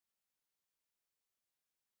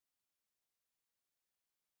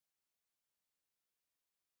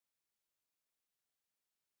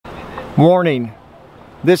Warning,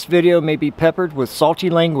 this video may be peppered with salty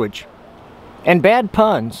language and bad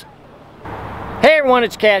puns. Hey everyone,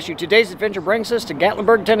 it's Cashew. Today's adventure brings us to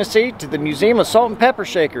Gatlinburg, Tennessee, to the Museum of Salt and Pepper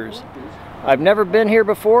Shakers. I've never been here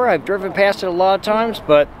before. I've driven past it a lot of times,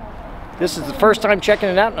 but this is the first time checking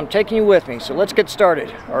it out and I'm taking you with me. So let's get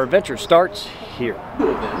started. Our adventure starts here.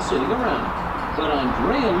 Sitting around, but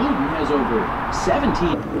Andrea Luton has over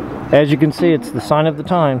 17. As you can see, it's the sign of the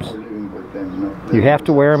times. You have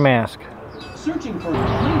to wear a mask. Searching for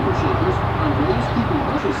flavor shakers, Andrea's keeping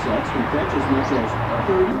bushel sets can fetch as much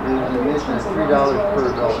as $3 per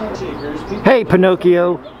adult. Hey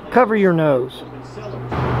Pinocchio, cover your nose.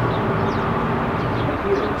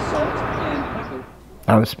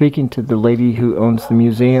 I was speaking to the lady who owns the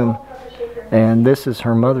museum, and this is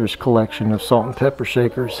her mother's collection of salt and pepper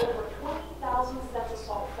shakers.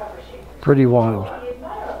 Pretty wild.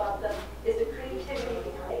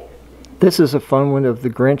 This is a fun one of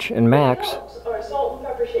the Grinch and Max.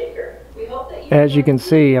 As you can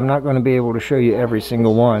see, I'm not going to be able to show you every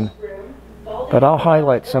single one, but I'll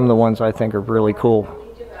highlight some of the ones I think are really cool.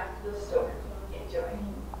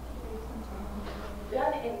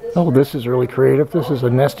 Oh, this is really creative. This is a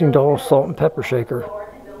nesting doll salt and pepper shaker.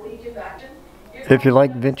 If you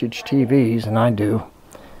like vintage TVs, and I do,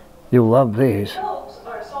 you'll love these.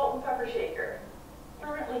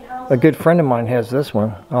 A good friend of mine has this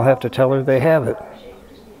one. I'll have to tell her they have it.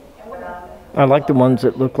 I like the ones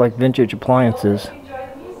that look like vintage appliances.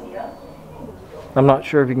 I'm not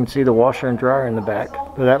sure if you can see the washer and dryer in the back,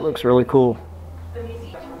 but that looks really cool.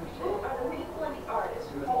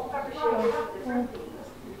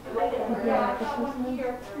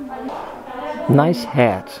 Nice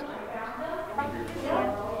hats.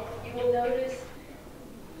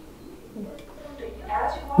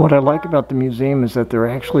 What I like about the museum is that they're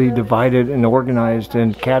actually divided and organized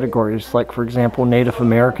in categories, like for example Native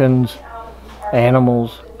Americans,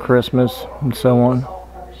 animals, Christmas, and so on.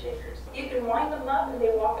 You can wind them up and they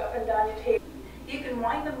walk up and down your table. You can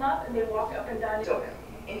wind them up and they walk up and down your table.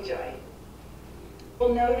 Enjoy.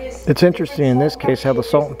 You'll notice it's interesting in this case how the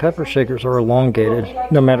salt and pepper shakers are elongated,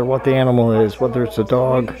 no matter what the animal is, whether it's a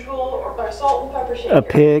dog, a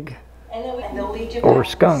pig, or a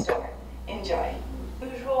skunk. Enjoy.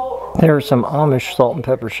 There are some Amish salt and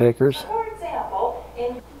pepper shakers. For example,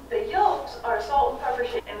 the yolks are salt and pepper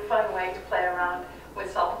shakers, and fun way to play around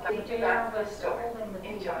with salt and pepper back in the store.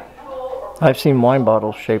 Enjoy. I've seen wine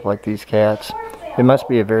bottles shaped like these cats. It must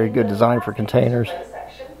be a very good design for containers.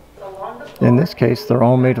 In this case, they're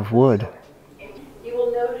all made of wood. You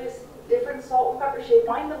will notice different salt and pepper shakers.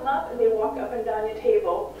 Wind them up and they walk up and down your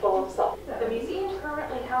table full of salt. The museum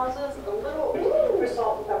currently houses a little for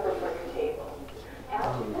salt and pepper for your table.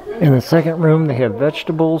 In the second room, they have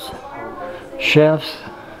vegetables, chefs,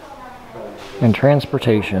 and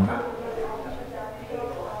transportation.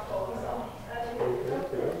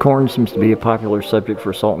 Corn seems to be a popular subject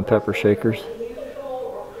for salt and pepper shakers.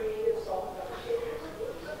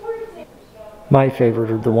 My favorite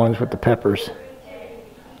are the ones with the peppers.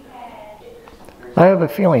 I have a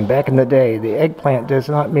feeling back in the day, the eggplant does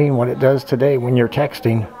not mean what it does today when you're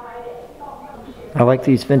texting. I like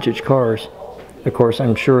these vintage cars. Of course,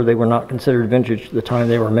 I'm sure they were not considered vintage at the time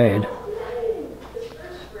they were made.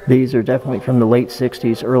 These are definitely from the late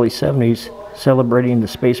 60s, early 70s, celebrating the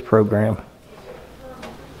space program.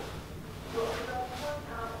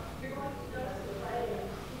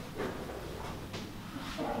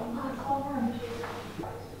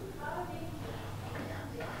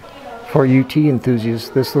 For you tea enthusiasts,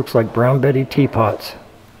 this looks like Brown Betty teapots.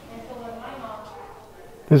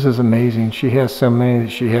 This is amazing. She has so many.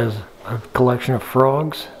 She has a collection of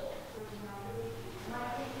frogs.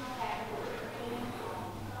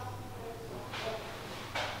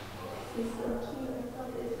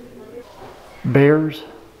 Bears.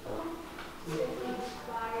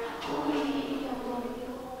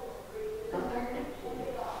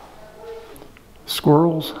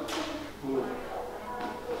 Squirrels.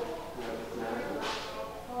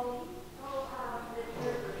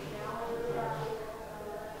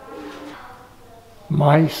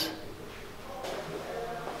 Mice.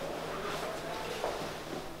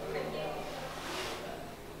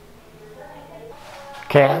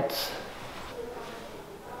 Cats.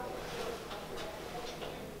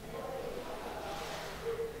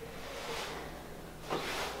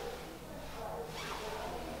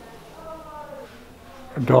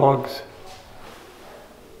 Dogs.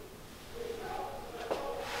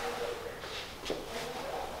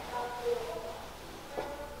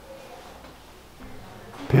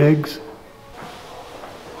 Pigs.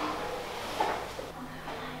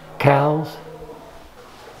 cows,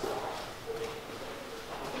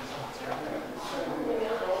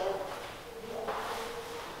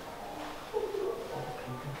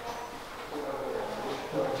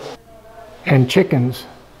 and chickens.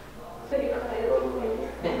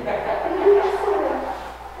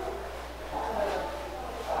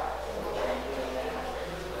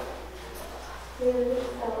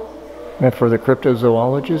 And for the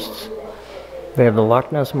cryptozoologists, they have the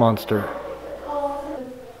Loch Ness Monster.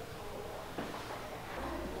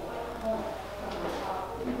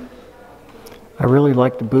 I really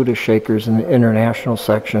like the Buddha shakers in the international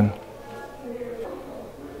section.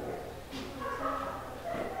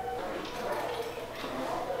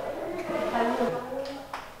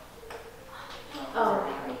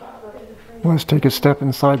 Let's take a step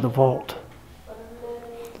inside the vault.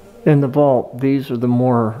 In the vault, these are the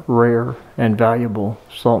more rare and valuable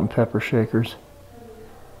salt and pepper shakers.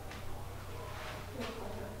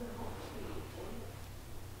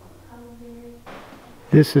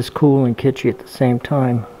 This is cool and kitschy at the same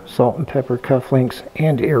time. Salt and pepper cufflinks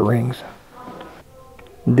and earrings.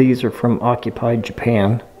 These are from occupied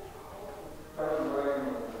Japan.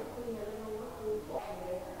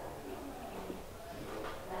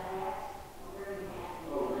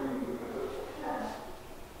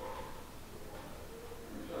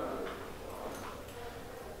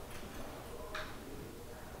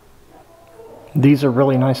 These are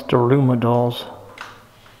really nice Daruma dolls.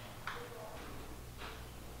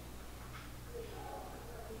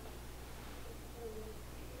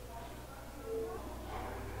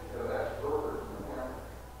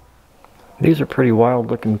 These are pretty wild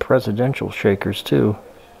looking presidential shakers too.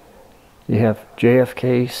 You have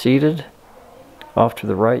JFK seated. Off to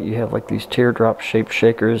the right you have like these teardrop shaped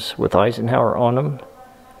shakers with Eisenhower on them.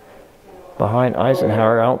 Behind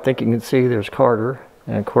Eisenhower, I don't think you can see, there's Carter.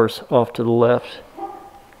 And of course, off to the left,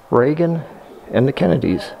 Reagan and the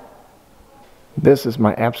Kennedys. This is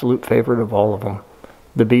my absolute favorite of all of them,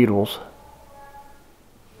 the Beatles.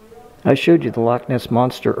 I showed you the Loch Ness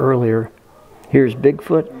Monster earlier. Here's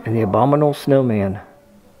Bigfoot and the Abominable Snowman.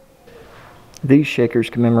 These shakers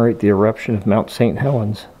commemorate the eruption of Mount St.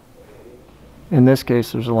 Helens. In this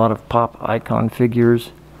case, there's a lot of pop icon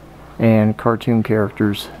figures and cartoon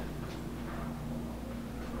characters.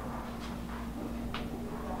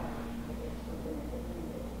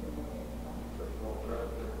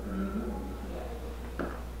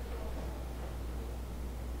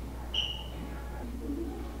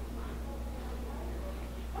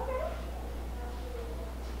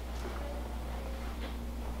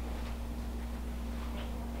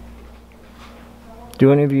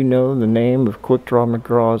 Do any of you know the name of Quick Draw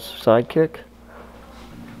McGraw's sidekick?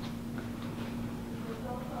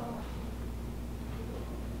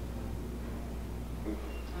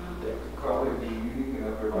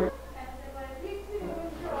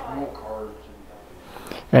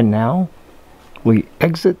 And now, we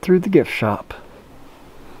exit through the gift shop.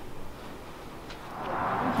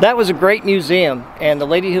 That was a great museum, and the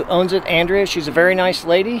lady who owns it, Andrea, she's a very nice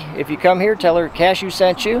lady. If you come here, tell her Cashew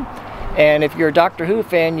sent you. And if you're a Doctor Who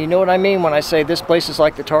fan, you know what I mean when I say this place is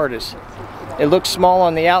like the Tardis. It looks small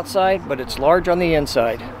on the outside, but it's large on the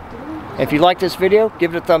inside. If you like this video,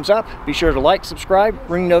 give it a thumbs up. Be sure to like, subscribe,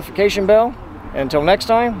 ring the notification bell. And until next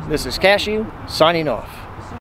time, this is Cashew, signing off.